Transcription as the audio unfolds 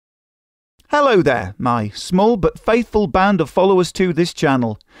Hello there, my small but faithful band of followers to this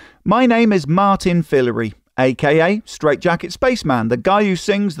channel. My name is Martin Fillery, aka Straightjacket Spaceman, the guy who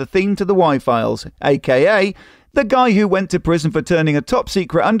sings the theme to the Y-Files, aka the guy who went to prison for turning a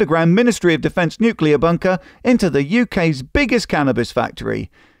top-secret underground Ministry of Defence nuclear bunker into the UK's biggest cannabis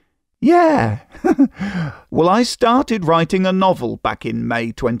factory. Yeah. Well, I started writing a novel back in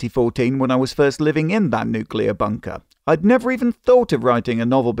May 2014 when I was first living in that nuclear bunker. I'd never even thought of writing a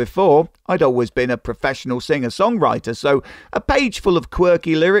novel before. I'd always been a professional singer-songwriter, so a page full of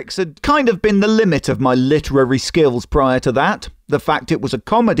quirky lyrics had kind of been the limit of my literary skills prior to that. The fact it was a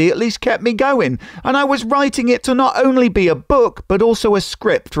comedy at least kept me going, and I was writing it to not only be a book, but also a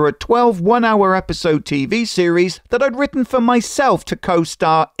script for a 12 one-hour episode TV series that I'd written for myself to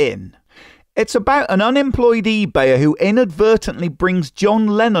co-star in. It's about an unemployed eBayer who inadvertently brings John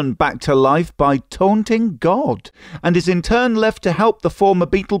Lennon back to life by taunting God, and is in turn left to help the former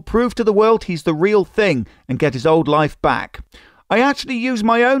Beatle prove to the world he's the real thing and get his old life back. I actually used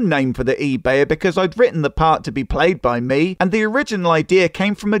my own name for the eBayer because I'd written the part to be played by me, and the original idea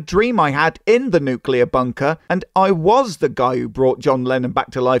came from a dream I had in the nuclear bunker, and I was the guy who brought John Lennon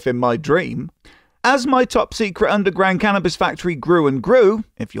back to life in my dream. As my top-secret underground cannabis factory grew and grew,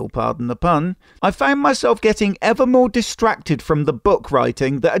 if you'll pardon the pun, I found myself getting ever more distracted from the book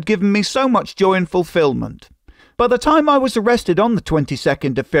writing that had given me so much joy and fulfillment. By the time I was arrested on the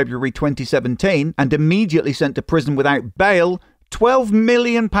 22nd of February 2017 and immediately sent to prison without bail, £12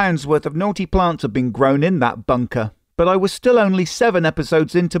 million worth of naughty plants had been grown in that bunker, but I was still only 7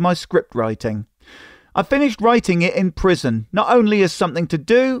 episodes into my script writing. I finished writing it in prison, not only as something to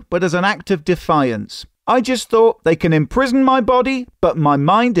do, but as an act of defiance. I just thought, they can imprison my body, but my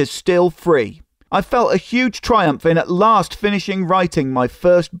mind is still free. I felt a huge triumph in at last finishing writing my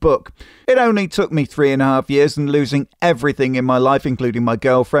first book. It only took me 3.5 years and losing everything in my life, including my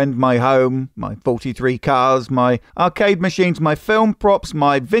girlfriend, my home, my 43 cars, my arcade machines, my film props,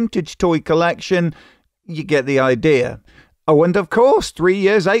 my vintage toy collection. You get the idea. Oh, and of course, 3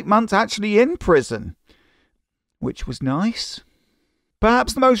 years, 8 months actually in prison. Which was nice.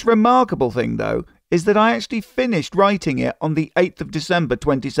 Perhaps the most remarkable thing, though, is that I actually finished writing it on the 8th of December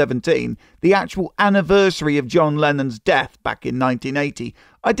 2017, the actual anniversary of John Lennon's death back in 1980.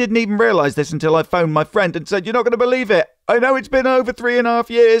 I didn't even realise this until I phoned my friend and said, "You're not going to believe it. I know it's been over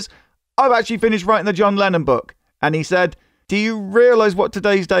 3.5 years. I've actually finished writing the John Lennon book." And he said, "Do you realise what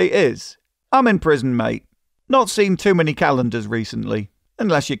today's date is?" "I'm in prison, mate. Not seen too many calendars recently.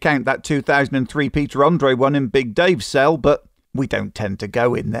 Unless you count that 2003 Peter Andre one in Big Dave's cell, but we don't tend to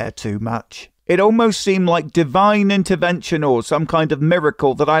go in there too much." It almost seemed like divine intervention or some kind of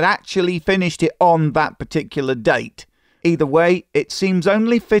miracle that I'd actually finished it on that particular date. Either way, it seems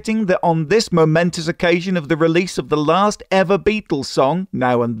only fitting that on this momentous occasion of the release of the last ever Beatles song,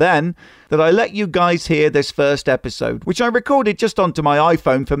 Now and Then, that I let you guys hear this first episode, which I recorded just onto my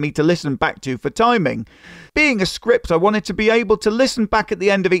iPhone for me to listen back to for timing. Being a script, I wanted to be able to listen back at the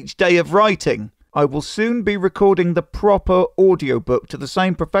end of each day of writing. I will soon be recording the proper audiobook to the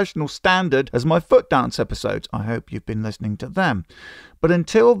same professional standard as my Foot Dance episodes. I hope you've been listening to them. But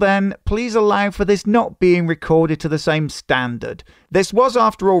until then, please allow for this not being recorded to the same standard. This was,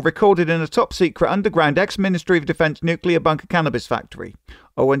 after all, recorded in a top-secret underground ex-Ministry of Defence nuclear bunker cannabis factory.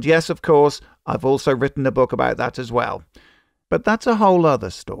 Oh, and yes, of course, I've also written a book about that as well. But that's a whole other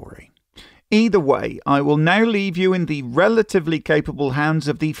story. Either way, I will now leave you in the relatively capable hands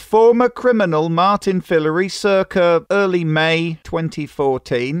of the former criminal Martin Fillery circa early May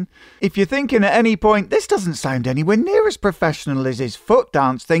 2014. If you're thinking at any point, this doesn't sound anywhere near as professional as his Foot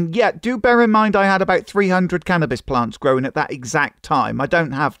Dance thing, yet do bear in mind I had about 300 cannabis plants growing at that exact time. I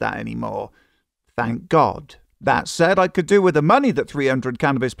don't have that anymore. Thank God. That said, I could do with the money that 300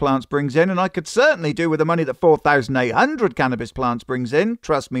 cannabis plants brings in, and I could certainly do with the money that 4,800 cannabis plants brings in.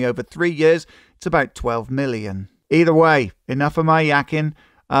 Trust me, over 3 years, it's about 12 million. Either way, enough of my yakking.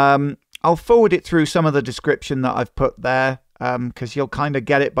 I'll forward it through some of the description that I've put there, because you'll kind of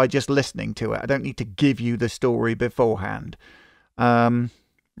get it by just listening to it. I don't need to give you the story beforehand.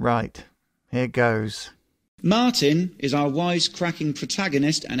 Right, here goes. Martin is our wisecracking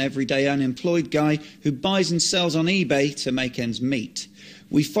protagonist and everyday unemployed guy who buys and sells on eBay to make ends meet.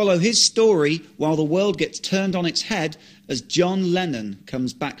 We follow his story while the world gets turned on its head as John Lennon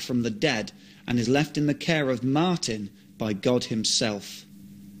comes back from the dead and is left in the care of Martin by God himself.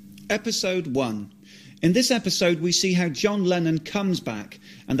 Episode 1. In this episode we see how John Lennon comes back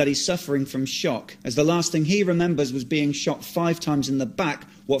and that he's suffering from shock, as the last thing he remembers was being shot 5 times in the back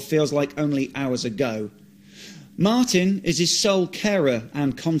what feels like only hours ago. Martin is his sole carer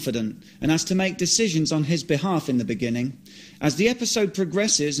and confidant, and has to make decisions on his behalf in the beginning. As the episode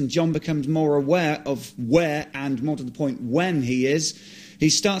progresses and John becomes more aware of where and, more to the point, when he is, he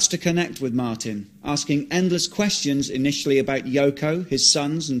starts to connect with Martin, asking endless questions initially about Yoko, his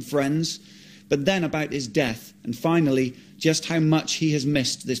sons and friends, but then about his death, and finally, just how much he has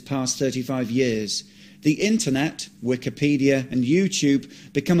missed this past 35 years. The internet, Wikipedia and YouTube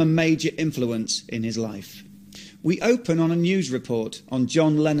become a major influence in his life. We open on a news report on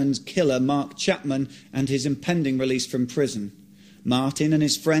John Lennon's killer, Mark Chapman, and his impending release from prison. Martin and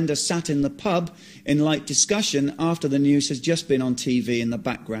his friend are sat in the pub in light discussion after the news has just been on TV in the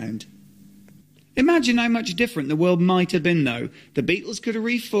background. Imagine how much different the world might have been, though. The Beatles could have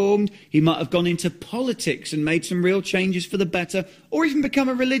reformed, he might have gone into politics and made some real changes for the better, or even become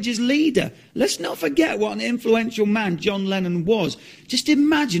a religious leader. Let's not forget what an influential man John Lennon was. Just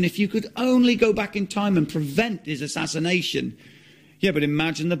imagine if you could only go back in time and prevent his assassination. Yeah, but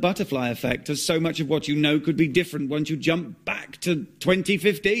imagine the butterfly effect, as so much of what you know could be different once you jump back to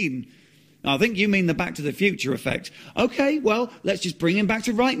 2015. I think you mean the Back to the Future effect. OK, well, let's just bring him back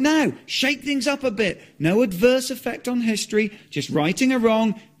to right now. Shake things up a bit. No adverse effect on history, just righting a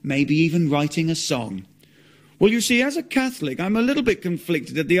wrong, maybe even writing a song. Well, you see, as a Catholic, I'm a little bit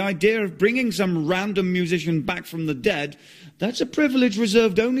conflicted at the idea of bringing some random musician back from the dead. That's a privilege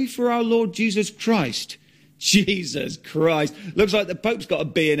reserved only for our Lord Jesus Christ. Jesus Christ. Looks like the Pope's got a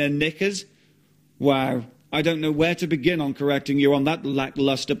bee in her knickers. Wow. I don't know where to begin on correcting you on that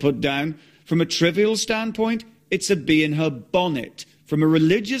lacklustre put down. From a trivial standpoint, it's a bee in her bonnet. From a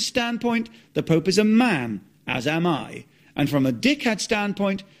religious standpoint, the Pope is a man, as am I. And from a dickhead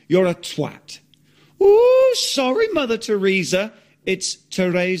standpoint, you're a twat. Ooh, sorry, Mother Teresa. It's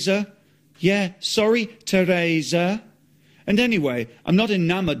Teresa. Yeah, sorry, Teresa. And anyway, I'm not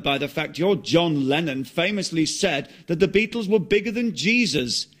enamoured by the fact your John Lennon famously said that the Beatles were bigger than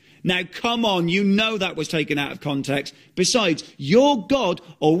Jesus. Now, come on, you know that was taken out of context. Besides, your God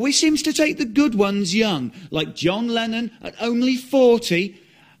always seems to take the good ones young, like John Lennon at only 40,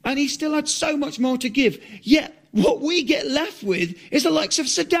 and he still had so much more to give. Yet, what we get left with is the likes of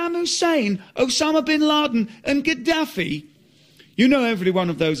Saddam Hussein, Osama bin Laden, and Gaddafi. You know every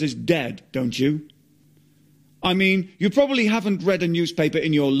one of those is dead, don't you? I mean, you probably haven't read a newspaper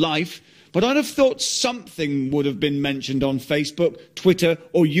in your life, but I'd have thought something would have been mentioned on Facebook, Twitter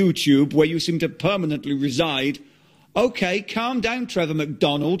or YouTube where you seem to permanently reside. OK, calm down, Trevor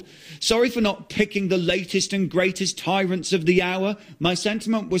McDonald. Sorry for not picking the latest and greatest tyrants of the hour. My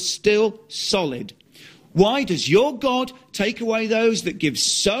sentiment was still solid. Why does your God take away those that give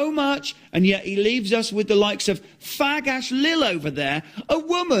so much, and yet he leaves us with the likes of Fag Ash Lil over there, a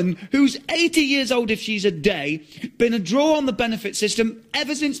woman who's 80 years old if she's a day, been a draw on the benefit system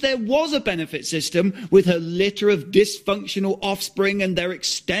ever since there was a benefit system, with her litter of dysfunctional offspring and their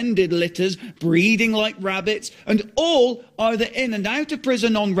extended litters breeding like rabbits, and all either in and out of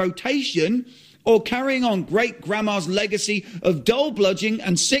prison on rotation, or carrying on great-grandma's legacy of dole-bludging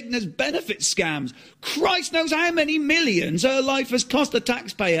and sickness benefit scams. Christ knows how many millions her life has cost the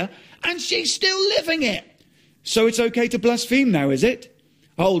taxpayer, and she's still living it. So it's okay to blaspheme now, is it?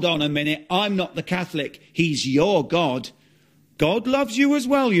 Hold on a minute, I'm not the Catholic. He's your God. God loves you as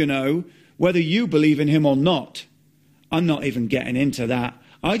well, you know, whether you believe in him or not. I'm not even getting into that.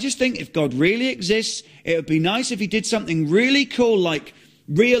 I just think if God really exists, it would be nice if he did something really cool like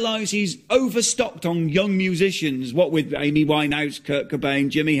realise he's overstocked on young musicians, what with Amy Winehouse, Kurt Cobain,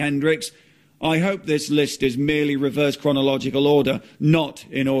 Jimi Hendrix. I hope this list is merely reverse chronological order, not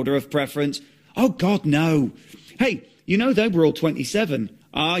in order of preference. Oh, God, no. Hey, you know they were all 27.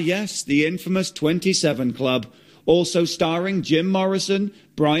 Ah, yes, the infamous 27 Club. Also starring Jim Morrison,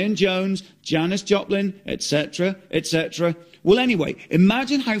 Brian Jones, Janis Joplin, etc., etc. Well, anyway,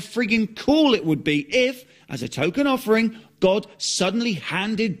 imagine how friggin' cool it would be if, as a token offering, God suddenly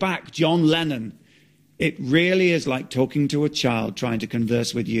handed back John Lennon. It really is like talking to a child trying to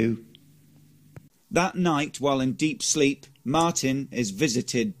converse with you. That night, while in deep sleep, Martin is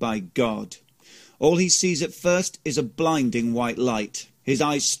visited by God. All he sees at first is a blinding white light. His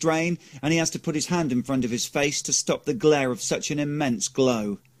eyes strain, and he has to put his hand in front of his face to stop the glare of such an immense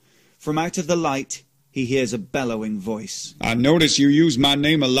glow. From out of the light, he hears a bellowing voice. I notice you use my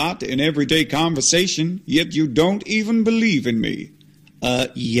name a lot in everyday conversation, yet you don't even believe in me.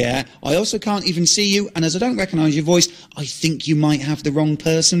 Yeah. I also can't even see you, and as I don't recognise your voice, I think you might have the wrong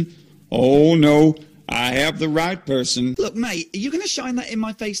person. Oh, no. I have the right person. Look, mate, are you going to shine that in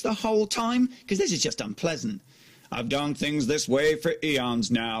my face the whole time? Because this is just unpleasant. I've done things this way for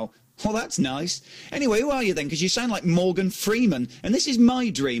eons now. Well, that's nice. Anyway, who are you then? Because you sound like Morgan Freeman, and this is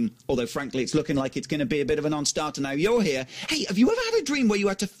my dream. Although, frankly, it's looking like it's going to be a bit of a non-starter now you're here. Hey, have you ever had a dream where you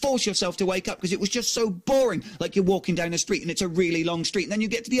had to force yourself to wake up because it was just so boring? Like you're walking down a street and it's a really long street, and then you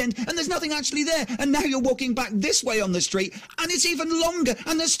get to the end and there's nothing actually there, and now you're walking back this way on the street and it's even longer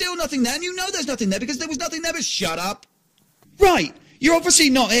and there's still nothing there, and you know there's nothing there because there was nothing there. But shut up. Right. You're obviously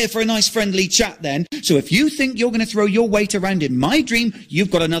not here for a nice friendly chat then, so if you think you're going to throw your weight around in my dream,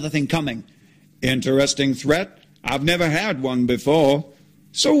 you've got another thing coming. Interesting threat. I've never had one before.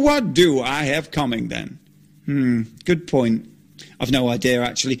 So what do I have coming then? Good point. I've no idea,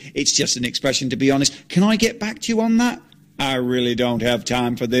 actually. It's just an expression, to be honest. Can I get back to you on that? I really don't have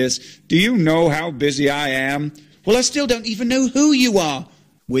time for this. Do you know how busy I am? Well, I still don't even know who you are.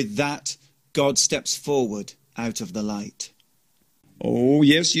 With that, God steps forward out of the light. Oh,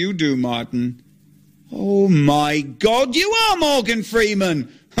 yes, you do, Martin. Oh, my God, you are Morgan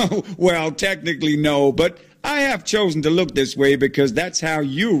Freeman! Oh, well, technically no, but I have chosen to look this way because that's how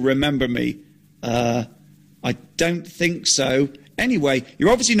you remember me. I don't think so. Anyway,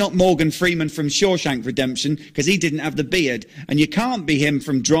 you're obviously not Morgan Freeman from Shawshank Redemption, because he didn't have the beard. And you can't be him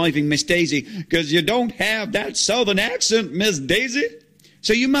from Driving Miss Daisy, because you don't have that southern accent, Miss Daisy.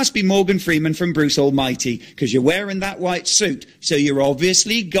 So you must be Morgan Freeman from Bruce Almighty, because you're wearing that white suit, so you're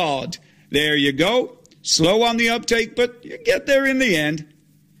obviously God. There you go. Slow on the uptake, but you get there in the end.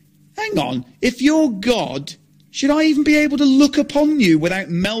 Hang on, if you're God, should I even be able to look upon you without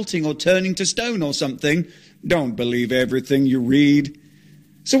melting or turning to stone or something? Don't believe everything you read.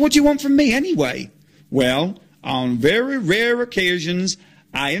 So what do you want from me anyway? Well, on very rare occasions,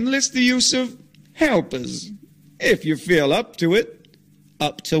 I enlist the use of helpers, if you feel up to it.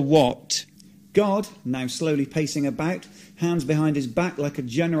 Up to what? God, now slowly pacing about, hands behind his back like a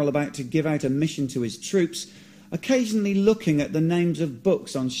general about to give out a mission to his troops, occasionally looking at the names of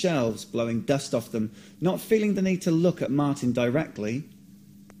books on shelves, blowing dust off them, not feeling the need to look at Martin directly.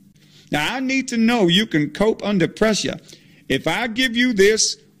 Now, I need to know you can cope under pressure. If I give you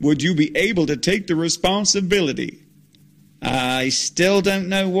this, would you be able to take the responsibility? I still don't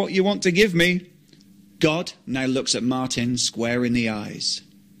know what you want to give me. God now looks at Martin square in the eyes.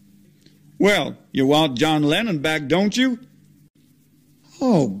 Well, you want John Lennon back, don't you?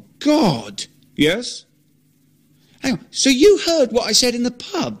 Oh, God. Yes? Hang on, so you heard what I said in the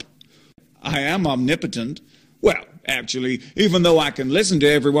pub? I am omnipotent. Well, actually, even though I can listen to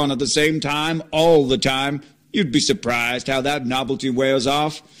everyone at the same time, all the time, you'd be surprised how that novelty wears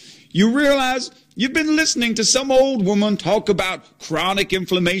off. You realize you've been listening to some old woman talk about chronic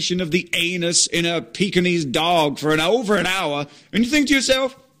inflammation of the anus in a Pekingese dog for over an hour, and you think to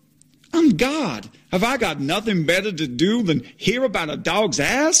yourself, I'm God. Have I got nothing better to do than hear about a dog's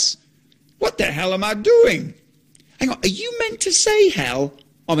ass? What the hell am I doing? Hang on, are you meant to say hell?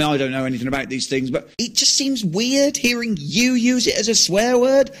 I mean, I don't know anything about these things, but it just seems weird hearing you use it as a swear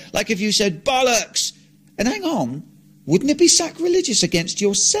word, like if you said bollocks. And hang on, wouldn't it be sacrilegious against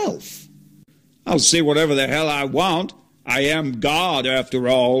yourself? I'll say whatever the hell I want. I am God, after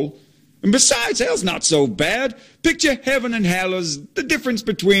all. And besides, hell's not so bad. Picture heaven and hell as the difference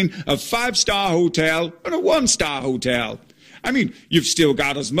between a 5-star hotel and a 1-star hotel. I mean, you've still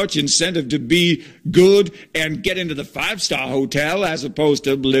got as much incentive to be good and get into the 5-star hotel as opposed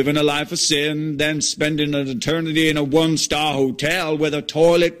to living a life of sin, then spending an eternity in a 1-star hotel where the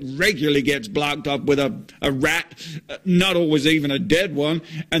toilet regularly gets blocked up with a rat, not always even a dead one,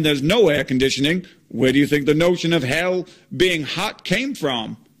 and there's no air conditioning. Where do you think the notion of hell being hot came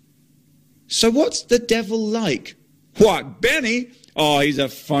from? So what's the devil like? What, Benny? Oh, he's a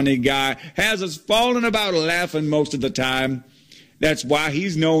funny guy. Has us falling about laughing most of the time. That's why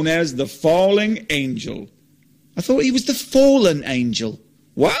he's known as the falling angel. I thought he was the fallen angel.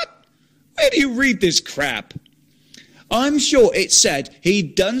 What? Where do you read this crap? I'm sure it said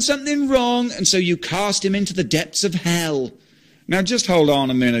he'd done something wrong, and so you cast him into the depths of hell. Now just hold on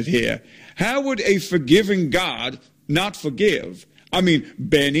a minute here. How would a forgiving God not forgive? I mean,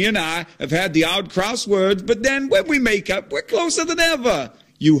 Benny and I have had the odd crosswords, but then when we make up, we're closer than ever.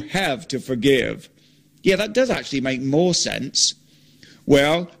 You have to forgive. Yeah, that does actually make more sense.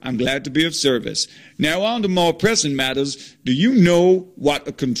 Well, I'm glad to be of service. Now on to more pressing matters. Do you know what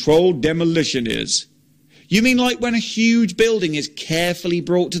a controlled demolition is? You mean like when a huge building is carefully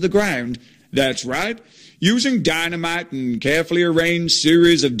brought to the ground? That's right. Using dynamite and carefully arranged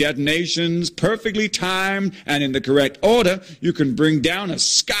series of detonations, perfectly timed and in the correct order, you can bring down a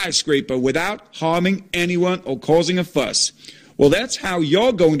skyscraper without harming anyone or causing a fuss. Well, that's how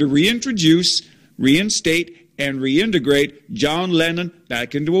you're going to reinstate, and reintegrate John Lennon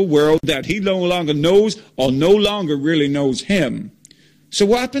back into a world that he no longer knows or no longer really knows him. So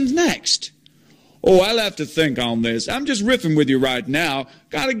what happens next? Oh, I'll have to think on this. I'm just riffing with you right now.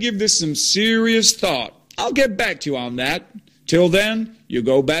 Gotta give this some serious thought. I'll get back to you on that. Till then, you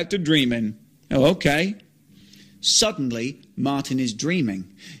go back to dreaming. Oh, okay. Suddenly, Martin is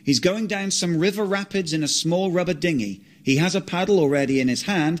dreaming. He's going down some river rapids in a small rubber dinghy. He has a paddle already in his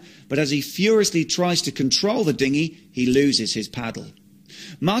hand, but as he furiously tries to control the dinghy, he loses his paddle.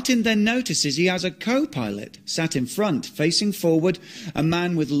 Martin then notices he has a co-pilot, sat in front, facing forward, a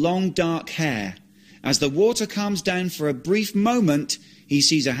man with long dark hair. As the water calms down for a brief moment, he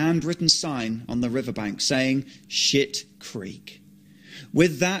sees a handwritten sign on the riverbank saying, Shit Creek.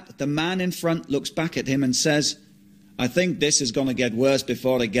 With that, the man in front looks back at him and says, I think this is going to get worse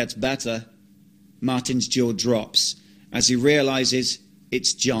before it gets better. Martin's jaw drops as he realises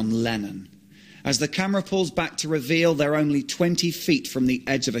it's John Lennon. As the camera pulls back to reveal they're only 20 feet from the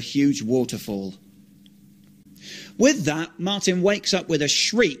edge of a huge waterfall. With that, Martin wakes up with a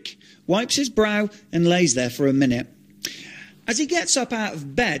shriek, wipes his brow and lays there for a minute. As he gets up out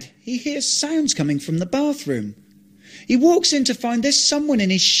of bed, he hears sounds coming from the bathroom. He walks in to find there's someone in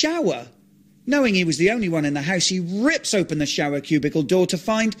his shower. Knowing he was the only one in the house, he rips open the shower cubicle door to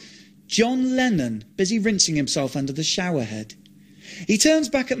find John Lennon busy rinsing himself under the shower head. He turns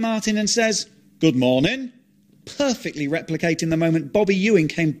back at Martin and says, Good morning, perfectly replicating the moment Bobby Ewing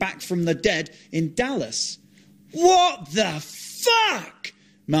came back from the dead in Dallas. What the fuck?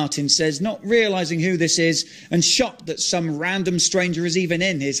 Martin says, not realising who this is and shocked that some random stranger is even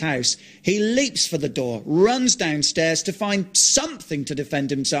in his house. He leaps for the door, runs downstairs to find something to defend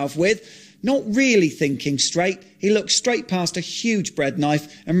himself with. Not really thinking straight, he looks straight past a huge bread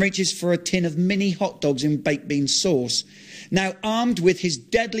knife and reaches for a tin of mini hot dogs in baked bean sauce. Now armed with his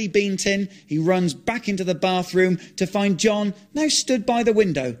deadly bean tin, he runs back into the bathroom to find John now stood by the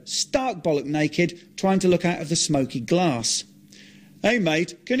window, stark bollock naked, trying to look out of the smoky glass. Hey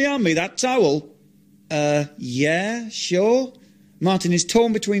mate, can you hand me that towel? Yeah, sure. Martin is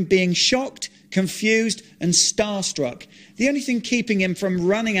torn between being shocked, confused and starstruck. The only thing keeping him from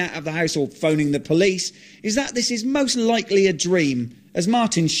running out of the house or phoning the police is that this is most likely a dream. As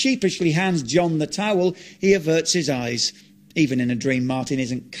Martin sheepishly hands John the towel, he averts his eyes. Even in a dream, Martin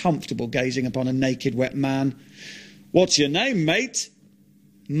isn't comfortable gazing upon a naked, wet man. What's your name, mate?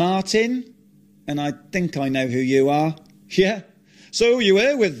 Martin. And I think I know who you are. Yeah. So who you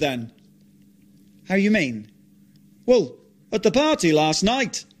here with then? How you mean? Well, at the party last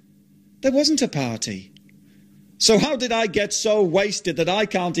night. There wasn't a party. So how did I get so wasted that I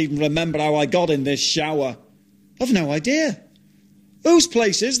can't even remember how I got in this shower? I've no idea. Whose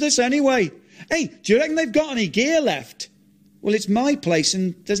place is this anyway? Hey, do you reckon they've got any gear left? Well, it's my place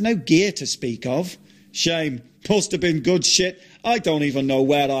and there's no gear to speak of. Shame. Must have been good shit. I don't even know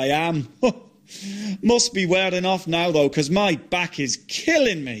where I am. Must be wearing off now though, 'cause my back is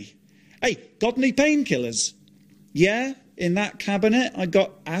killing me. Hey, got any painkillers? Yeah, in that cabinet I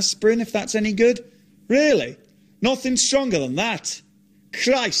got aspirin, if that's any good. Really? Nothing stronger than that?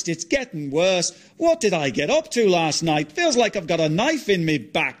 Christ, it's getting worse. What did I get up to last night? Feels like I've got a knife in me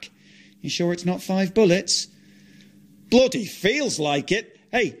back. You sure it's not 5 bullets? Bloody feels like it.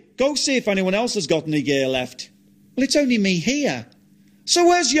 Hey, go see if anyone else has got any gear left. Well, it's only me here. So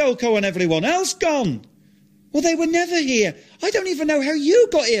where's Yoko and everyone else gone? Well, they were never here. I don't even know how you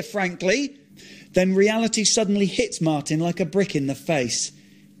got here, frankly. Then reality suddenly hits Martin like a brick in the face.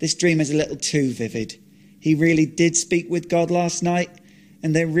 This dream is a little too vivid. He really did speak with God last night,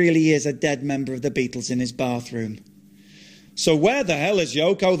 and there really is a dead member of the Beatles in his bathroom. So where the hell is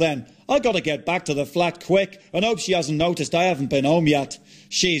Yoko then? I gotta get back to the flat quick and hope she hasn't noticed I haven't been home yet.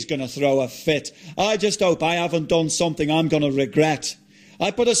 She's gonna throw a fit. I just hope I haven't done something I'm gonna regret. I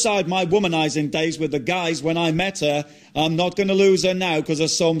put aside my womanising days with the guys when I met her. I'm not gonna lose her now because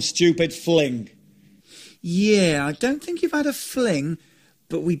of some stupid fling. Yeah, I don't think you've had a fling,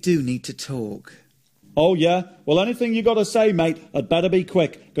 but we do need to talk. Oh yeah? Well, anything you gotta say, mate, I'd better be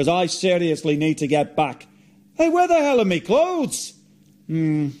quick, because I seriously need to get back. Hey, where the hell are me clothes?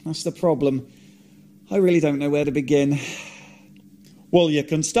 That's the problem. I really don't know where to begin. Well, you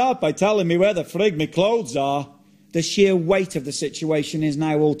can start by telling me where the frig me clothes are. The sheer weight of the situation is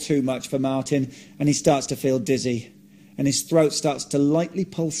now all too much for Martin, and he starts to feel dizzy. And his throat starts to lightly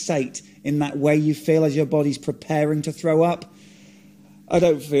pulsate in that way you feel as your body's preparing to throw up. I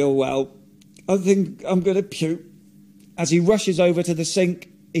don't feel well. I think I'm going to puke. As he rushes over to the sink,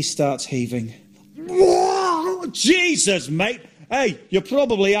 he starts heaving. Jesus, mate! Hey, you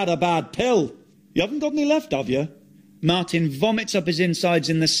probably had a bad pill. You haven't got any left, have you? Martin vomits up his insides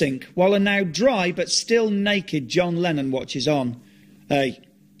in the sink, while a now dry but still naked John Lennon watches on. Hey,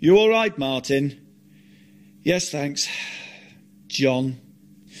 you all right, Martin? Yes, thanks. John.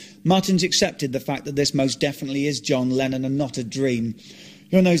 Martin's accepted the fact that this most definitely is John Lennon and not a dream.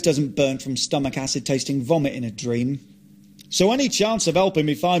 Your nose doesn't burn from stomach acid tasting vomit in a dream. So any chance of helping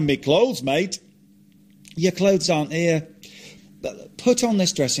me find me clothes, mate? Your clothes aren't here. Put on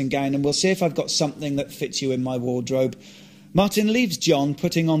this dressing gown and we'll see if I've got something that fits you in my wardrobe. Martin leaves John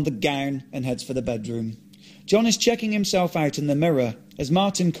putting on the gown and heads for the bedroom. John is checking himself out in the mirror as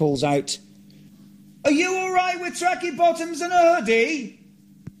Martin calls out, "Are you all right with tracky bottoms and a hoodie?"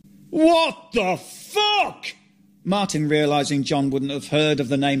 What the fuck? Martin, realising John wouldn't have heard of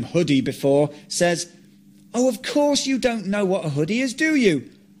the name hoodie before, says, "Oh, of course you don't know what a hoodie is, do you?"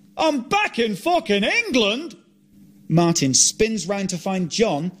 I'm back in fucking England! Martin spins round to find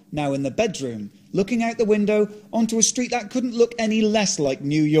John, now in the bedroom, looking out the window onto a street that couldn't look any less like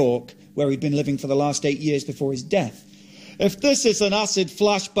New York, where he'd been living for the last 8 years before his death. If this is an acid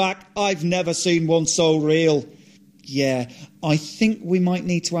flashback, I've never seen one so real. Yeah, I think we might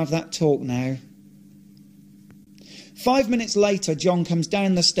need to have that talk now. 5 minutes later, John comes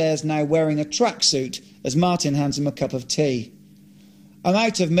down the stairs now wearing a tracksuit as Martin hands him a cup of tea. "I'm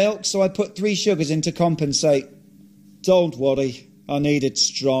out of milk, so I put 3 sugars in to compensate." Don't worry, I need it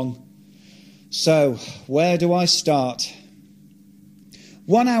strong. So, where do I start?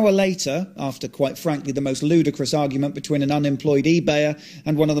 1 hour later, after quite frankly the most ludicrous argument between an unemployed eBayer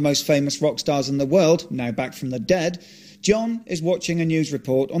and one of the most famous rock stars in the world, now back from the dead, John is watching a news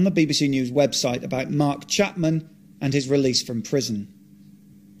report on the BBC News website about Mark Chapman and his release from prison.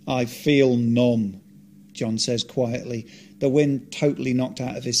 I feel numb, John says quietly, the wind totally knocked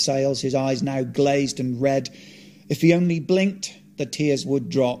out of his sails, his eyes now glazed and red. If he only blinked, the tears would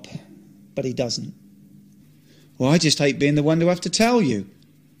drop, but he doesn't. Well, I just hate being the one to have to tell you.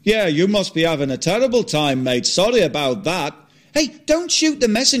 Yeah, you must be having a terrible time, mate. Sorry about that. Hey, don't shoot the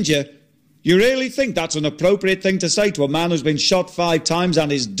messenger. You really think that's an appropriate thing to say to a man who's been shot 5 times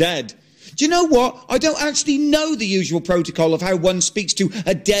and is dead? Do you know what? I don't actually know the usual protocol of how one speaks to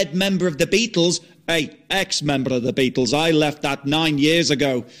a dead member of the Beatles. Hey, ex-member of the Beatles. I left that 9 years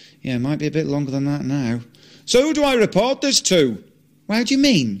ago. Yeah, it might be a bit longer than that now. So who do I report this to? How do you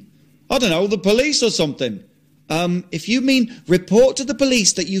mean? I don't know, the police or something. If you mean report to the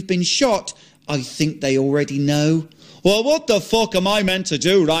police that you've been shot, I think they already know. Well, what the fuck am I meant to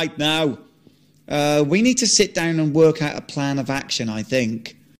do right now? We need to sit down and work out a plan of action, I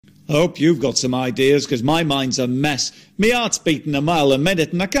think. I hope you've got some ideas, because my mind's a mess. Me heart's beating a mile a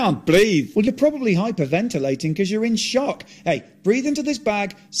minute and I can't breathe. Well, you're probably hyperventilating because you're in shock. Hey, breathe into this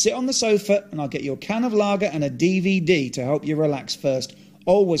bag, sit on the sofa, and I'll get you a can of lager and a DVD to help you relax first.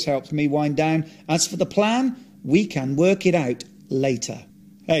 Always helps me wind down. As for the plan, we can work it out later.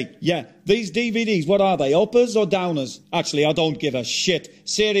 Hey, yeah, these DVDs, what are they, uppers or downers? Actually, I don't give a shit.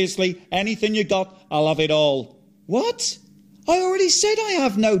 Seriously, anything you got, I'll have it all. What? I already said I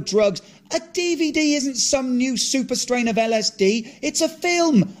have no drugs. A DVD isn't some new super strain of LSD. It's a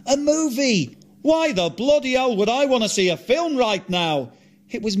film, a movie. Why the bloody hell would I want to see a film right now?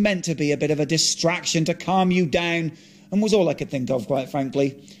 It was meant to be a bit of a distraction to calm you down, and was all I could think of, quite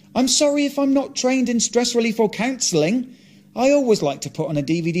frankly. I'm sorry if I'm not trained in stress relief or counselling. I always like to put on a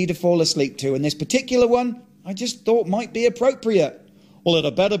DVD to fall asleep to, and this particular one I just thought might be appropriate. Well, it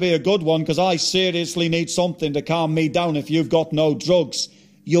had better be a good one, because I seriously need something to calm me down if you've got no drugs.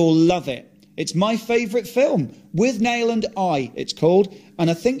 You'll love it. It's my favourite film. With Nail and I, it's called,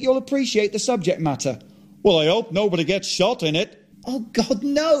 and I think you'll appreciate the subject matter. Well, I hope nobody gets shot in it. Oh, God,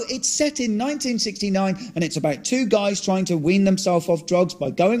 no. It's set in 1969, and it's about 2 guys trying to wean themselves off drugs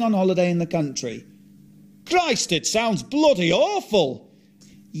by going on holiday in the country. Christ, it sounds bloody awful.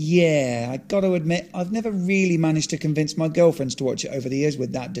 Yeah, I got to admit, I've never really managed to convince my girlfriends to watch it over the years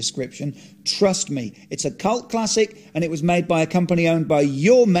with that description. Trust me, it's a cult classic, and it was made by a company owned by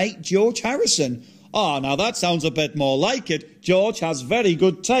your mate, George Harrison. Ah, now that sounds a bit more like it. George has very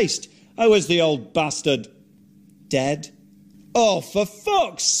good taste. How is the old bastard? Dead. Oh, for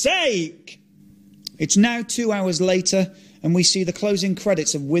fuck's sake! It's now 2 hours later, and we see the closing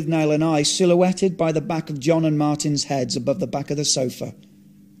credits of With Nail and I silhouetted by the back of John and Martin's heads above the back of the sofa.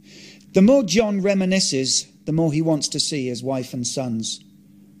 The more John reminisces, the more he wants to see his wife and sons.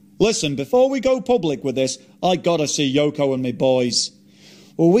 Listen, before we go public with this, I gotta see Yoko and me boys.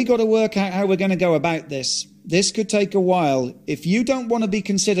 Well, we gotta work out how we're going to go about this. This could take a while. If you don't want to be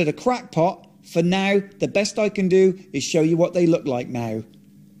considered a crackpot, for now, the best I can do is show you what they look like now.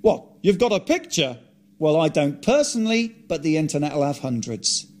 What? You've got a picture? Well, I don't personally, but the internet will have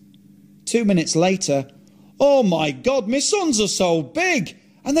hundreds. 2 minutes later, Oh my God, my sons are so big,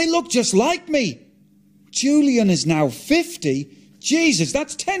 and they look just like me. Julian is now 50. Jesus,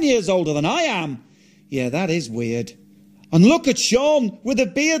 that's 10 years older than I am. Yeah, that is weird. And look at Sean, with a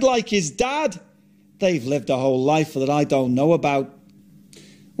beard like his dad. They've lived a whole life that I don't know about.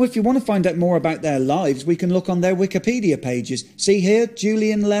 Well, if you want to find out more about their lives, we can look on their Wikipedia pages. See here,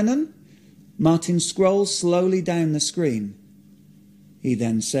 Julian Lennon? Martin scrolls slowly down the screen. He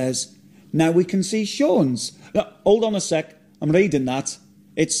then says, now we can see Sean's. Now, hold on a sec, I'm reading that.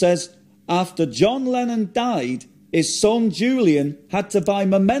 It says, after John Lennon died, his son Julian had to buy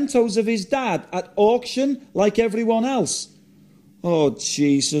mementos of his dad at auction like everyone else. Oh,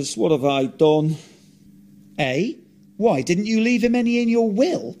 Jesus, what have I done? Eh? Why, didn't you leave him any in your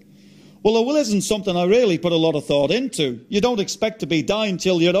will? Well, a will isn't something I really put a lot of thought into. You don't expect to be dying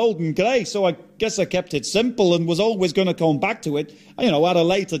till you're old and grey, so I guess I kept it simple and was always going to come back to it, at a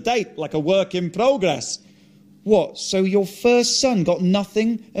later date, like a work in progress. What, so your first son got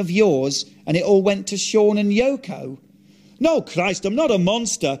nothing of yours and it all went to Sean and Yoko? No, Christ, I'm not a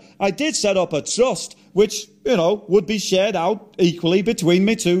monster. I did set up a trust, which, would be shared out equally between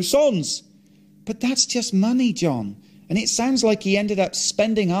me two sons. But that's just money, John. And it sounds like he ended up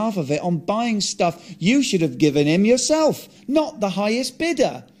spending half of it on buying stuff you should have given him yourself, not the highest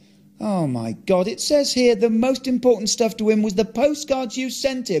bidder. Oh, my God, it says here the most important stuff to him was the postcards you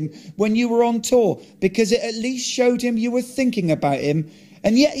sent him when you were on tour, because it at least showed him you were thinking about him,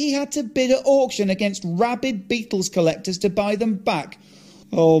 and yet he had to bid at auction against rabid Beatles collectors to buy them back.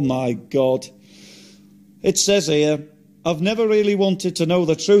 Oh, my God. It says here, I've never really wanted to know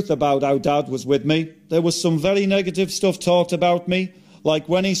the truth about how Dad was with me. There was some very negative stuff talked about me, like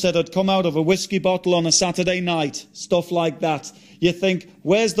when he said I'd come out of a whiskey bottle on a Saturday night, stuff like that. You think,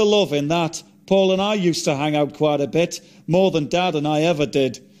 where's the love in that? Paul and I used to hang out quite a bit, more than Dad and I ever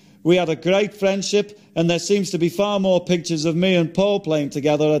did. We had a great friendship, and there seems to be far more pictures of me and Paul playing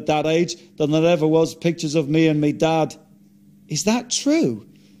together at that age than there ever was pictures of me and me dad. Is that true?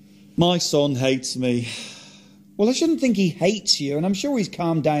 My son hates me. Well, I shouldn't think he hates you, and I'm sure he's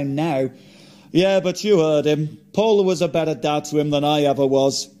calmed down now. Yeah, but you heard him. Paul was a better dad to him than I ever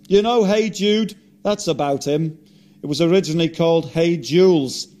was. You know Hey Jude? That's about him. It was originally called Hey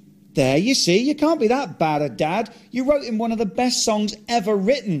Jules. There, you see, you can't be that bad a dad. You wrote him one of the best songs ever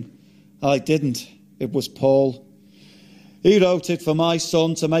written. I didn't. It was Paul. He wrote it for my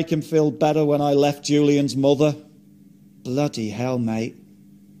son to make him feel better when I left Julian's mother. Bloody hell, mate.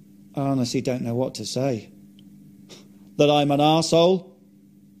 I honestly don't know what to say. That I'm an arsehole?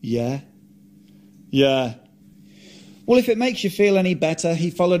 Yeah. Yeah. Well, if it makes you feel any better, he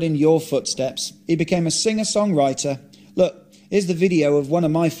followed in your footsteps. He became a singer-songwriter. Look, here's the video of one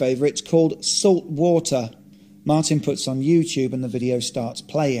of my favourites called Salt Water. Martin puts on YouTube and the video starts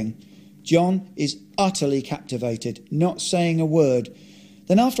playing. John is utterly captivated, not saying a word.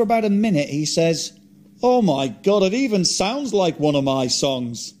 Then after about a minute he says, "Oh my God, it even sounds like one of my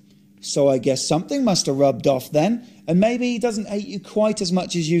songs." So I guess something must have rubbed off then, and maybe he doesn't hate you quite as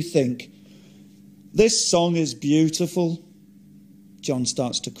much as you think. This song is beautiful. John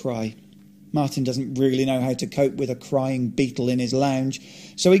starts to cry. Martin doesn't really know how to cope with a crying beetle in his lounge,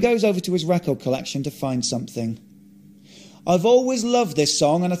 so he goes over to his record collection to find something. I've always loved this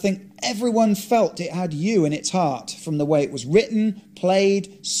song, and I think everyone felt it had you in its heart, from the way it was written,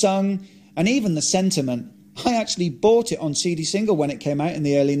 played, sung, and even the sentiment. I actually bought it on CD single when it came out in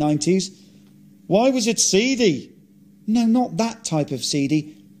the early 90s. Why was it CD? No, not that type of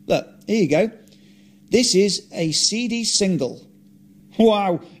CD. Look, here you go. This is a CD single.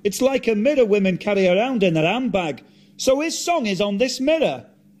 Wow, it's like a mirror women carry around in their handbag. So his song is on this mirror.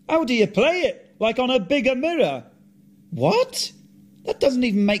 How do you play it? Like on a bigger mirror? What? That doesn't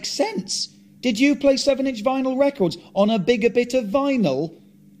even make sense. Did you play 7-inch vinyl records on a bigger bit of vinyl?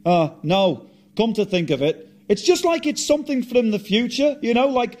 No. Come to think of it, it's just like it's something from the future, you know,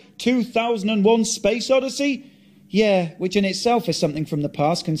 like 2001 Space Odyssey. Yeah, which in itself is something from the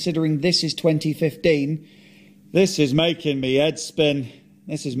past, considering this is 2015. This is making me head spin.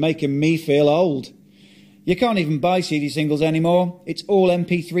 This is making me feel old. You can't even buy CD singles anymore. It's all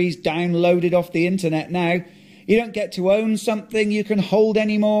MP3s downloaded off the internet now. You don't get to own something you can hold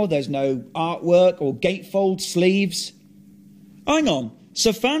anymore. There's no artwork or gatefold sleeves. Hang on.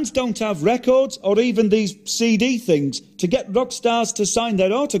 So fans don't have records or even these CD things to get rock stars to sign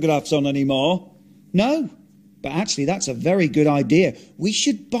their autographs on anymore? No. But actually, that's a very good idea. We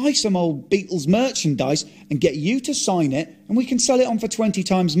should buy some old Beatles merchandise and get you to sign it, and we can sell it on for 20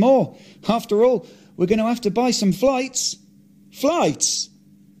 times more. After all, we're going to have to buy some flights. Flights?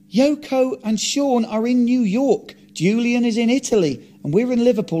 Yoko and Sean are in New York. Julian is in Italy, and we're in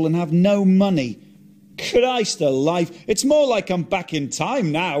Liverpool and have no money. Christ alive, it's more like I'm back in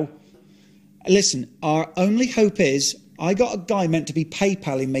time now. Listen, our only hope is I got a guy meant to be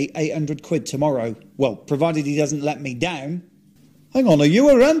PayPaling me 800 quid tomorrow. Well, provided he doesn't let me down. Hang on, are you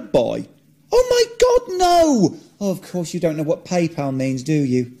a rent boy? Oh my God, no! Oh, of course you don't know what PayPal means, do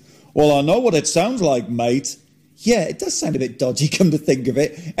you? Well, I know what it sounds like, mate. Yeah, it does sound a bit dodgy, come to think of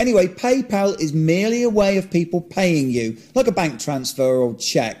it. Anyway, PayPal is merely a way of people paying you, like a bank transfer or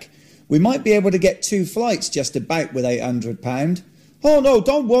cheque. We might be able to get 2 flights just about with £800. Oh no,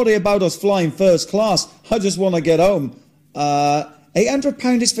 don't worry about us flying first class. I just want to get home.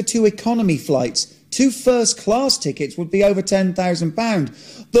 £800 is for 2 economy flights. 2 first class tickets would be over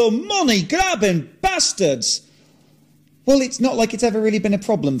 £10,000. The money-grabbing bastards! Well, it's not like it's ever really been a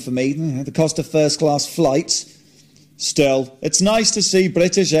problem for me, the cost of first class flights. Still, it's nice to see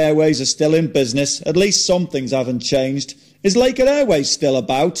British Airways are still in business. At least some things haven't changed. Is Laker Airways still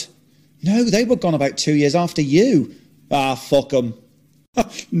about? No, they were gone about 2 years after you. Ah, fuck 'em.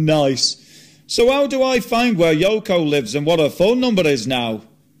 Nice. So how do I find where Yoko lives and what her phone number is now?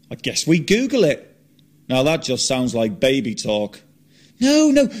 I guess we Google it. Now that just sounds like baby talk.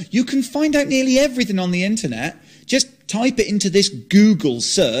 No, you can find out nearly everything on the internet. Just type it into this Google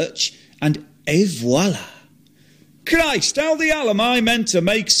search and et voila. Christ, how the hell am I meant to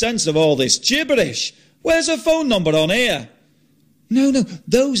make sense of all this gibberish? Where's her phone number on here? No,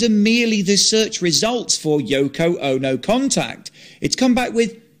 those are merely the search results for Yoko Ono contact. It's come back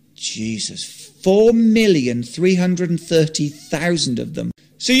with, Jesus, 4,330,000 of them.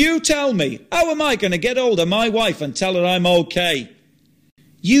 So you tell me, how am I going to get hold of my wife and tell her I'm okay?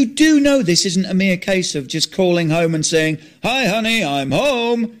 You do know this isn't a mere case of just calling home and saying, "Hi honey, I'm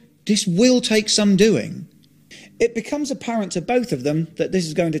home." This will take some doing. It becomes apparent to both of them that this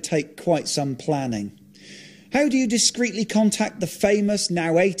is going to take quite some planning. How do you discreetly contact the famous,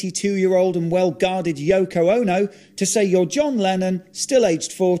 now 82-year-old and well-guarded Yoko Ono to say you're John Lennon, still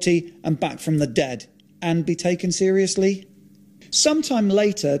aged 40 and back from the dead, and be taken seriously? Sometime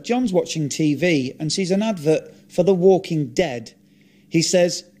later, John's watching TV and sees an advert for The Walking Dead. He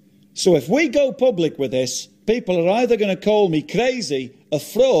says, "So if we go public with this, people are either going to call me crazy, a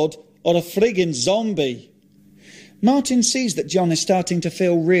fraud, or a friggin' zombie." Martin sees that John is starting to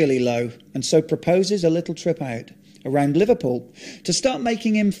feel really low and so proposes a little trip out around Liverpool to start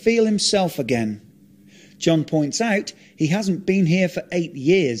making him feel himself again. John points out he hasn't been here for 8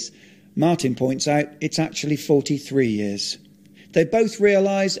 years. Martin points out it's actually 43 years. They both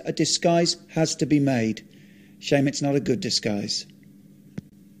realise a disguise has to be made. Shame it's not a good disguise.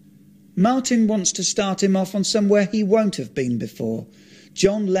 Martin wants to start him off on somewhere he won't have been before,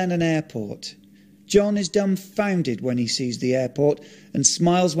 John Lennon Airport. John is dumbfounded when he sees the airport and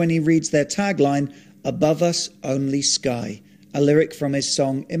smiles when he reads their tagline, "Above us only sky," a lyric from his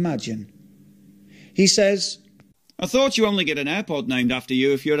song Imagine. He says, "I thought you only get an airport named after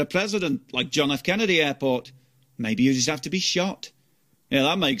you if you're a president, like John F. Kennedy Airport. Maybe you just have to be shot." Yeah,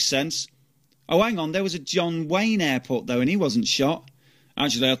 that makes sense. Oh, hang on, there was a John Wayne Airport, though, and he wasn't shot.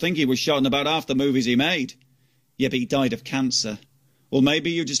 Actually, I think he was shot in about half the movies he made. Yeah, but he died of cancer. Well,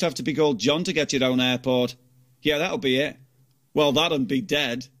 maybe you just have to be called John to get your own airport. Yeah, that'll be it. Well, that'd be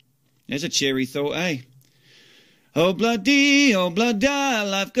dead. There's a cheery thought, eh? Oh, bloody,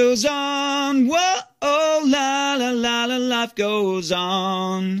 life goes on. Whoa, oh, la, la, la, la, life goes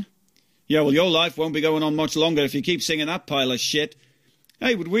on. Yeah, well, your life won't be going on much longer if you keep singing that pile of shit.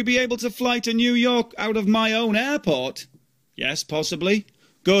 Hey, would we be able to fly to New York out of my own airport? Yes, possibly.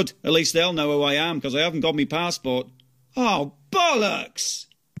 Good, at least they'll know who I am, because I haven't got my passport. Oh, bollocks!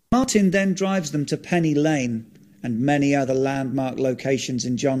 Martin then drives them to Penny Lane and many other landmark locations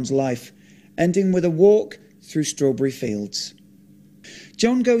in John's life, ending with a walk through strawberry fields.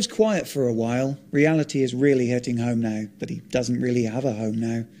 John goes quiet for a while. Reality is really hitting home now, that he doesn't really have a home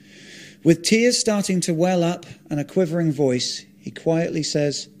now. With tears starting to well up and a quivering voice, he quietly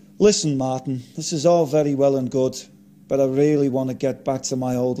says, "Listen, Martin, this is all very well and good, but I really want to get back to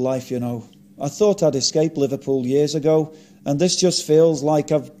my old life, you know. I thought I'd escaped Liverpool years ago, and this just feels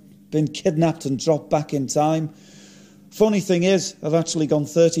like I've been kidnapped and dropped back in time. Funny thing is, I've actually gone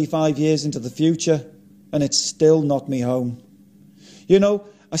 35 years into the future, and it's still not me home. You know,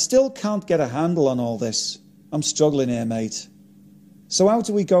 I still can't get a handle on all this. I'm struggling here, mate. So how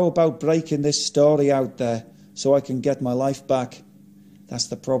do we go about breaking this story out there so I can get my life back?" "That's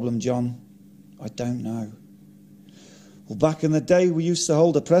the problem, John. I don't know." "Well, back in the day we used to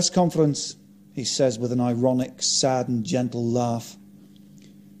hold a press conference," he says with an ironic, sad and gentle laugh.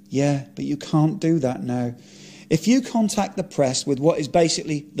 "Yeah, but you can't do that now. If you contact the press with what is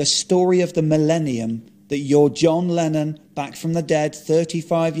basically the story of the millennium, that you're John Lennon, back from the dead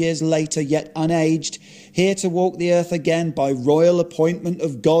 35 years later, yet unaged, here to walk the earth again by royal appointment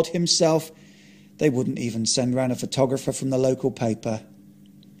of God himself, they wouldn't even send round a photographer from the local paper.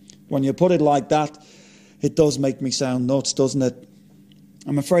 When you put it like that, it does make me sound nuts, doesn't it?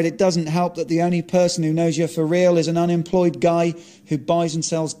 I'm afraid it doesn't help that the only person who knows you're for real is an unemployed guy who buys and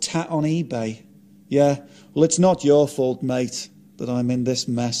sells tat on eBay. Yeah, well, it's not your fault, mate, that I'm in this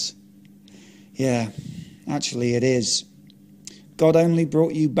mess. Yeah, actually it is. God only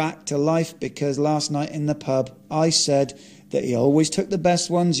brought you back to life because last night in the pub I said that he always took the best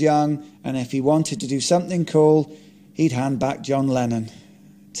ones young, and if he wanted to do something cool, he'd hand back John Lennon.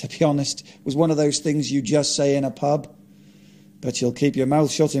 To be honest, it was one of those things you just say in a pub. But you'll keep your mouth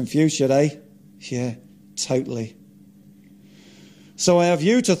shut in future, eh? Yeah, totally. So I have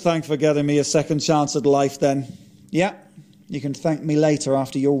you to thank for getting me a second chance at life then. Yeah, you can thank me later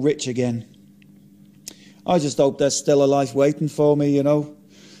after you're rich again. I just hope there's still a life waiting for me, you know,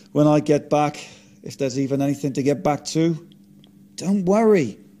 when I get back, if there's even anything to get back to. Don't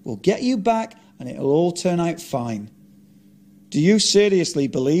worry, we'll get you back and it'll all turn out fine. Do you seriously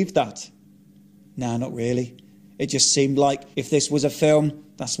believe that? No, not really. It just seemed like if this was a film,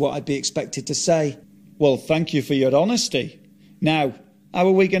 that's what I'd be expected to say. Well, thank you for your honesty. Now, how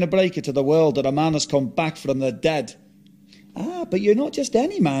are we going to break it to the world that a man has come back from the dead? Ah, but you're not just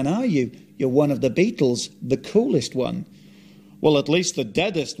any man, are you? You're one of the Beatles, the coolest one. Well, at least the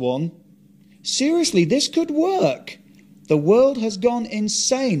deadest one. Seriously, this could work. The world has gone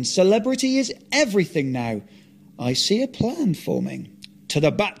insane. Celebrity is everything now. I see a plan forming. To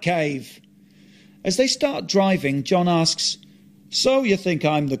the Batcave. As they start driving, John asks, "So you think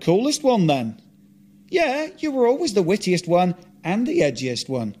I'm the coolest one then?" "Yeah, you were always the wittiest one and the edgiest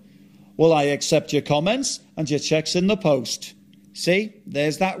one." "Well, I accept your comments and your checks in the post." See,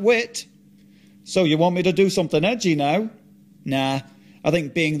 there's that wit. "So you want me to do something edgy now?" "Nah, I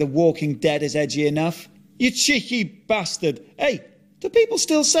think being the Walking Dead is edgy enough." "You cheeky bastard. Hey, do people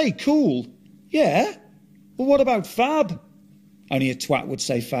still say cool?" "Yeah." "Well, what about fab?" "Only a twat would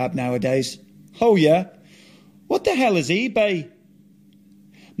say fab nowadays." "Oh, yeah? What the hell is eBay?"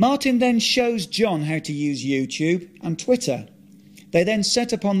 Martin then shows John how to use YouTube and Twitter. They then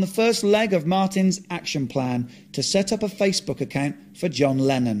set upon the first leg of Martin's action plan to set up a Facebook account for John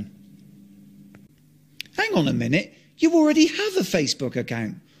Lennon. Hang on a minute, you already have a Facebook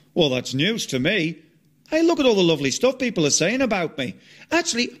account. Well, that's news to me. Hey, look at all the lovely stuff people are saying about me.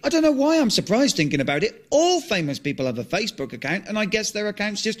 Actually, I don't know why I'm surprised thinking about it. All famous people have a Facebook account, and I guess their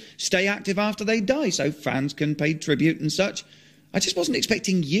accounts just stay active after they die, so fans can pay tribute and such. I just wasn't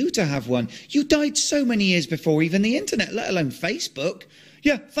expecting you to have one. You died so many years before even the internet, let alone Facebook.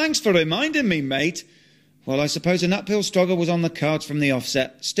 Yeah, thanks for reminding me, mate. Well, I suppose an uphill struggle was on the cards from the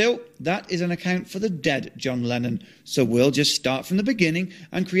offset. Still, that is an account for the dead John Lennon. So we'll just start from the beginning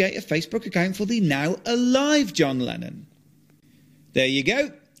and create a Facebook account for the now alive John Lennon. There you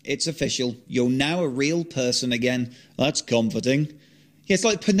go. It's official. You're now a real person again. That's comforting. Yeah, it's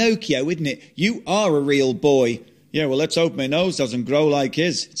like Pinocchio, isn't it? You are a real boy. Yeah, well, let's hope my nose doesn't grow like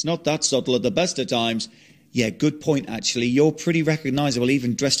his. It's not that subtle at the best of times. Yeah, good point, actually. You're pretty recognisable,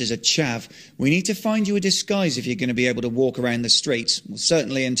 even dressed as a chav. We need to find you a disguise if you're going to be able to walk around the streets. Well,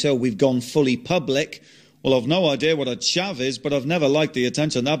 certainly until we've gone fully public. Well, I've no idea what a chav is, but I've never liked the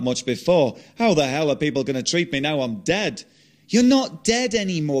attention that much before. How the hell are people going to treat me now I'm dead? You're not dead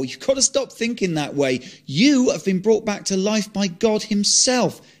anymore. You've got to stop thinking that way. You have been brought back to life by God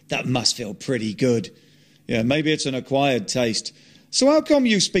himself. That must feel pretty good. Yeah, maybe it's an acquired taste. So how come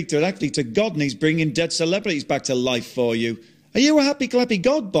you speak directly to God and he's bringing dead celebrities back to life for you? Are you a happy-clappy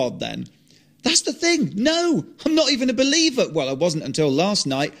God bod then? That's the thing. No, I'm not even a believer. Well, I wasn't until last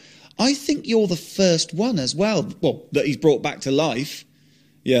night. I think you're the first one as well. Well, that he's brought back to life.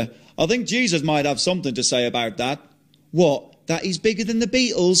 Yeah, I think Jesus might have something to say about that. What? That he's bigger than the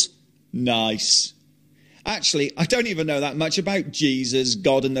Beatles? Nice. Actually, I don't even know that much about Jesus,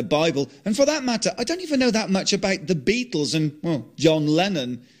 God and the Bible. And for that matter, I don't even know that much about the Beatles and, well, John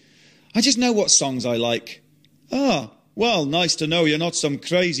Lennon. I just know what songs I like. Ah, well, nice to know you're not some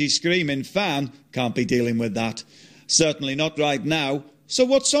crazy screaming fan. Can't be dealing with that. Certainly not right now. So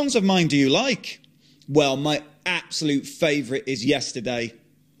what songs of mine do you like? Well, my absolute favourite is Yesterday.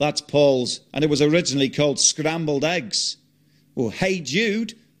 That's Paul's, and it was originally called Scrambled Eggs. Well, Hey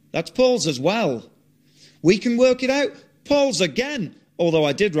Jude, that's Paul's as well. We Can Work It Out, Paul's again. Although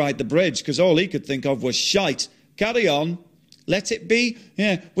I did write the bridge because all he could think of was shite. Carry on. Let It Be.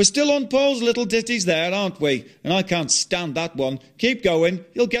 Yeah, we're still on Paul's little ditties there, aren't we? And I can't stand that one. Keep going.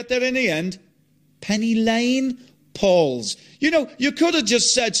 You'll get there in the end. Penny Lane, Paul's. You know, you could have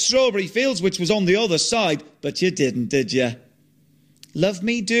just said Strawberry Fields, which was on the other side, but you didn't, did you? Love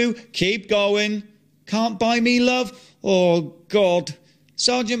me do, keep going. Can't buy me love, oh God.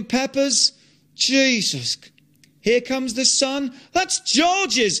 Sergeant Pepper's, Jesus. Here Comes the Sun, that's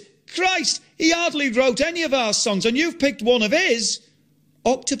George's. Christ, he hardly wrote any of our songs, and you've picked one of his.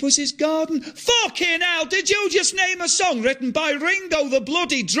 Octopus's Garden. Fucking hell, did you just name a song written by Ringo the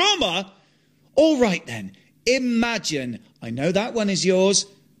bloody drummer? All right then, Imagine. I know that one is yours.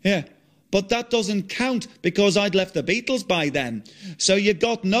 Yeah, but that doesn't count because I'd left the Beatles by then. So you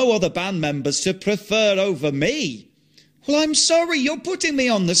got no other band members to prefer over me. Well, I'm sorry, you're putting me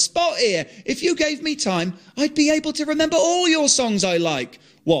on the spot here. If you gave me time, I'd be able to remember all your songs I like.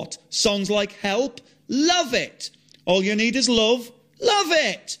 What? Songs like Help? Love it. All You Need Is Love? Love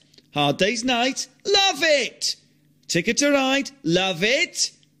it. Hard Day's Night? Love it. Ticket to Ride? Love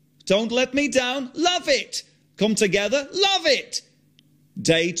it. Don't Let Me Down? Love it. Come Together? Love it.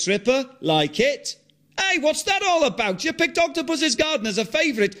 Day Tripper? Like it. Hey, what's that all about? You picked Octopus's Garden as a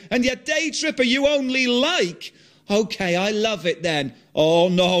favourite, and yet Day Tripper you only like. OK, I love it then. Oh,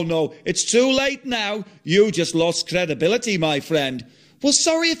 no, it's too late now. You just lost credibility, my friend. Well,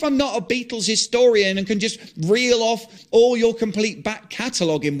 sorry if I'm not a Beatles historian and can just reel off all your complete back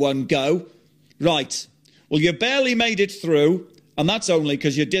catalogue in one go. Right. Well, you barely made it through, and that's only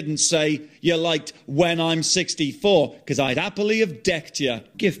because you didn't say you liked When I'm 64, because I'd happily have decked you.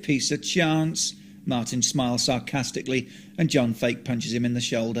 Give peace a chance. Martin smiles sarcastically, and John fake punches him in the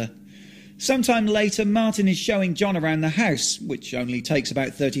shoulder. Sometime later, Martin is showing John around the house, which only takes about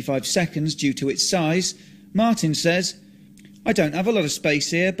 35 seconds due to its size. Martin says, I don't have a lot of space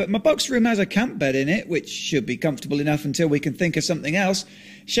here, but my box room has a camp bed in it, which should be comfortable enough until we can think of something else.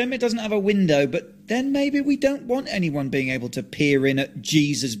 Shame it doesn't have a window, but then maybe we don't want anyone being able to peer in at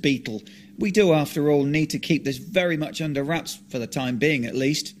Jesus Beetle. We do, after all, need to keep this very much under wraps, for the time being at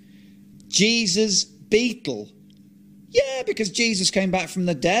least. Jesus Beetle? Yeah, because Jesus came back from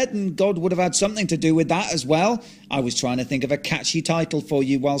the dead, and God would have had something to do with that as well. I was trying to think of a catchy title for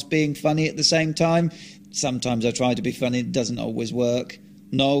you whilst being funny at the same time. Sometimes I try to be funny, it doesn't always work.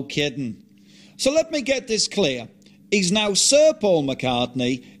 No kidding. So let me get this clear. He's now Sir Paul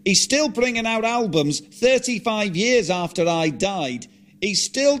McCartney. He's still bringing out albums 35 years after I died. He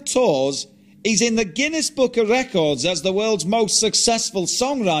still tours. He's in the Guinness Book of Records as the world's most successful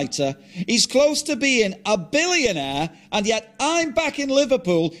songwriter. He's close to being a billionaire, and yet I'm back in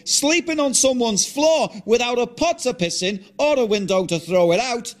Liverpool sleeping on someone's floor without a pot to piss in or a window to throw it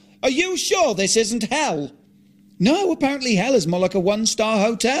out. Are you sure this isn't hell? No, apparently hell is more like a one-star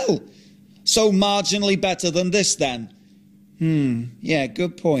hotel. So marginally better than this then. Yeah,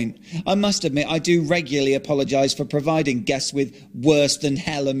 good point. I must admit I do regularly apologise for providing guests with worse than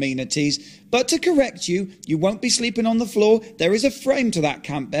hell amenities. But to correct you, you won't be sleeping on the floor. There is a frame to that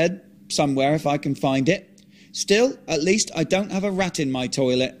camp bed, somewhere if I can find it. Still, at least I don't have a rat in my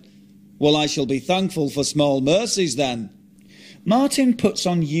toilet. Well, I shall be thankful for small mercies then. Martin puts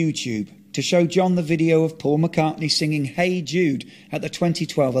on YouTube to show John the video of Paul McCartney singing Hey Jude at the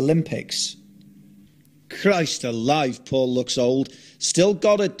 2012 Olympics. Christ alive, Paul looks old. Still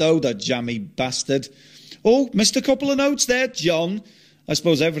got it though, the jammy bastard. Oh, missed a couple of notes there, John. I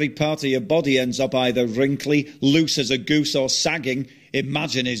suppose every part of your body ends up either wrinkly, loose as a goose, or sagging.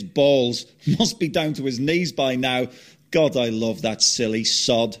 Imagine his balls. Must be down to his knees by now. God, I love that silly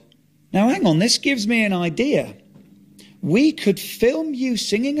sod. Now hang on, this gives me an idea. We could film you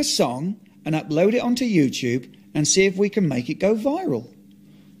singing a song and upload it onto YouTube and see if we can make it go viral.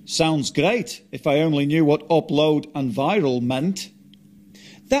 Sounds great, if I only knew what upload and viral meant.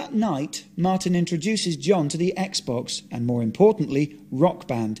 That night, Martin introduces John to the Xbox and, more importantly, Rock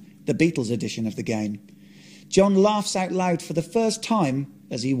Band, the Beatles edition of the game. John laughs out loud for the first time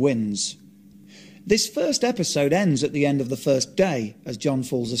as he wins. This first episode ends at the end of the first day as John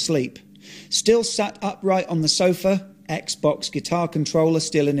falls asleep. Still sat upright on the sofa, Xbox guitar controller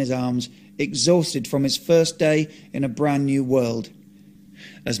still in his arms, exhausted from his first day in a brand new world.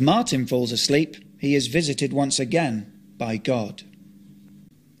 As Martin falls asleep, he is visited once again by God.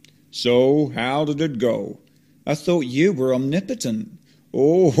 So, how did it go? I thought you were omnipotent.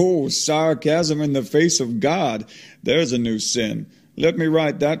 Oh, sarcasm in the face of God. There's a new sin. Let me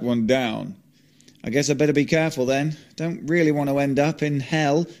write that one down. I guess I better be careful then. Don't really want to end up in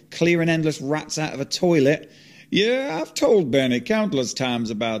hell, clearing endless rats out of a toilet. Yeah, I've told Benny countless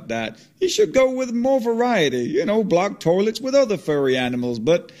times about that. He should go with more variety, block toilets with other furry animals,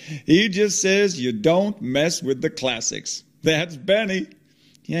 but he just says you don't mess with the classics. That's Benny.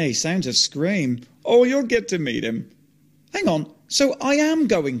 Yeah, he sounds a scream. Oh, you'll get to meet him. Hang on, so I am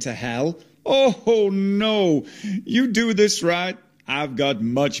going to hell? Oh, no. You do this right, I've got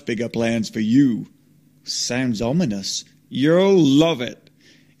much bigger plans for you. Sounds ominous. You'll love it.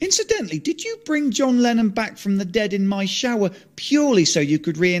 Incidentally, did you bring John Lennon back from the dead in my shower purely so you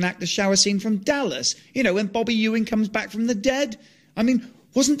could reenact the shower scene from Dallas? You know, when Bobby Ewing comes back from the dead? I mean,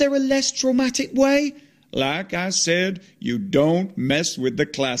 wasn't there a less traumatic way? Like I said, you don't mess with the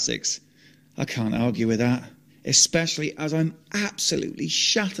classics. I can't argue with that, especially as I'm absolutely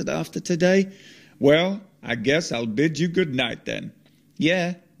shattered after today. Well, I guess I'll bid you good night then.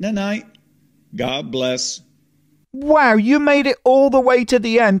 Yeah, night-night. God bless. Wow, you made it all the way to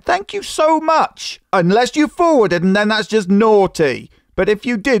the end. Thank you so much. Unless you forwarded and then that's just naughty. But if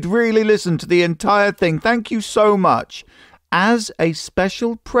you did really listen to the entire thing, thank you so much. As a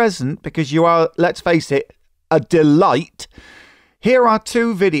special present, because you are, let's face it, a delight, here are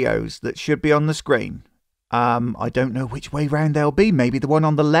 2 videos that should be on the screen. I don't know which way round they'll be. Maybe the one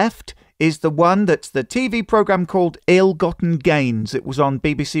on the left is the one that's the TV programme called Ill-Gotten Gains. It was on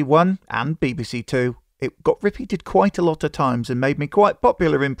BBC One and BBC Two. It got repeated quite a lot of times and made me quite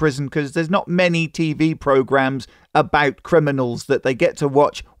popular in prison because there's not many TV programmes about criminals that they get to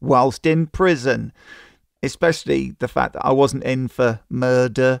watch whilst in prison. Especially the fact that I wasn't in for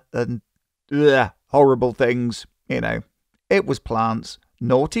murder and horrible things, you know. It was plants.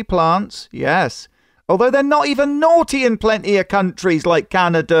 Naughty plants, yes. Although they're not even naughty in plenty of countries like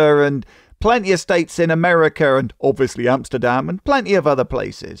Canada and plenty of states in America and obviously Amsterdam and plenty of other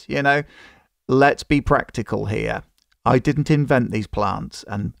places, you know. Let's be practical here. I didn't invent these plants,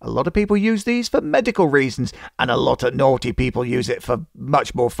 and a lot of people use these for medical reasons, and a lot of naughty people use it for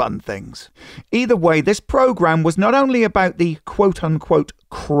much more fun things. Either way, this programme was not only about the quote-unquote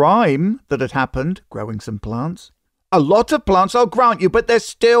crime that had happened, growing some plants. A lot of plants, I'll grant you, but they're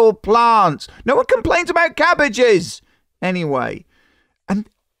still plants. No one complains about cabbages. Anyway,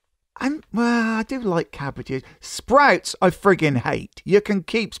 well, I do like cabbages. Sprouts, I friggin' hate. You can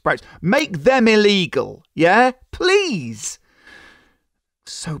keep sprouts. Make them illegal, yeah? Please.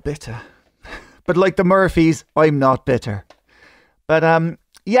 So bitter. But like the Murphys, I'm not bitter. But,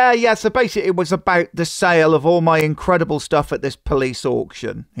 yeah, so basically it was about the sale of all my incredible stuff at this police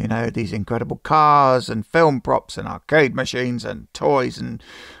auction. You know, these incredible cars and film props and arcade machines and toys and...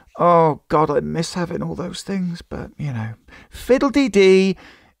 Oh, God, I miss having all those things. But, you know, fiddle-dee-dee.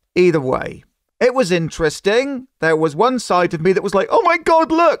 Either way, it was interesting. There was one side of me that was like, oh my God,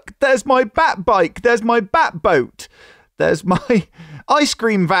 look, there's my bat bike. There's my bat boat. There's my ice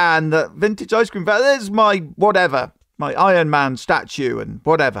cream van, the vintage ice cream van. There's my whatever, my Iron Man statue and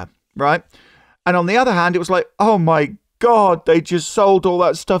whatever, right? And on the other hand, it was like, oh my God, they just sold all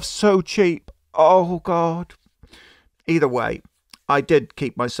that stuff so cheap. Oh God. Either way, I did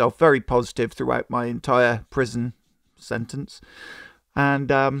keep myself very positive throughout my entire prison sentence. And,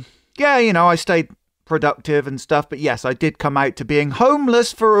 yeah, you know, I stayed productive and stuff. But yes, I did come out to being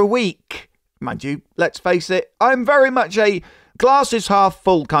homeless for a week. Mind you, let's face it, I'm very much a glasses half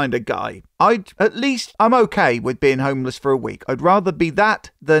full kind of guy. At least I'm okay with being homeless for a week. I'd rather be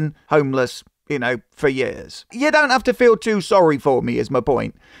that than homeless, you know, for years. You don't have to feel too sorry for me is my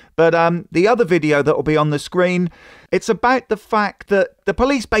point. But the other video that will be on the screen, it's about the fact that the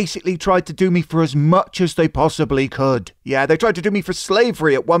police basically tried to do me for as much as they possibly could. Yeah, they tried to do me for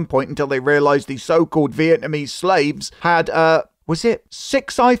slavery at one point until they realised these so-called Vietnamese slaves had, was it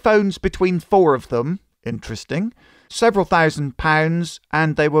 6 iPhones between 4 of them? Interesting. Several £1,000s,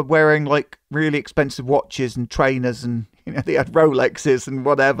 and they were wearing like really expensive watches and trainers, and you know they had Rolexes and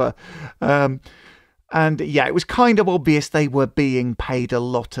whatever. And yeah, it was kind of obvious they were being paid a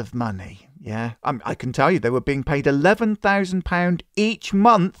lot of money. Yeah, I can tell you they were being paid £11,000 each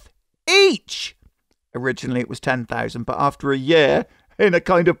month. Each! Originally it was 10,000, but after a year, in a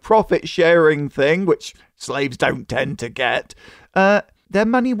kind of profit sharing thing, which slaves don't tend to get, their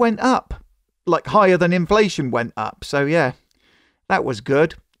money went up. Like higher than inflation went up. So yeah, that was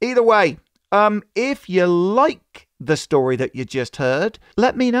good. Either way, if you like the story that you just heard,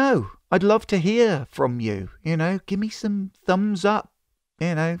 let me know. I'd love to hear from you. You know, give me some thumbs up.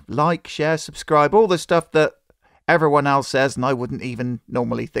 You know, like, share, subscribe, all the stuff that everyone else says and I wouldn't even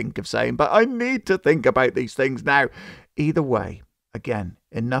normally think of saying, but I need to think about these things now. Either way, again,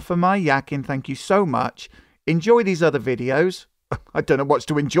 enough of my yakking. Thank you so much. Enjoy these other videos. I don't know what's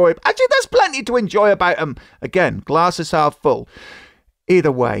to enjoy. Actually, there's plenty to enjoy about them. Again, glass is half full.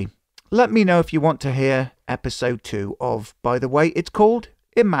 Either way, let me know if you want to hear episode 2 of, by the way, it's called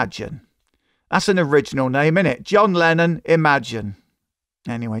Imagine. That's an original name, innit? John Lennon, Imagine.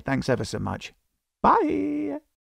 Anyway, thanks ever so much. Bye.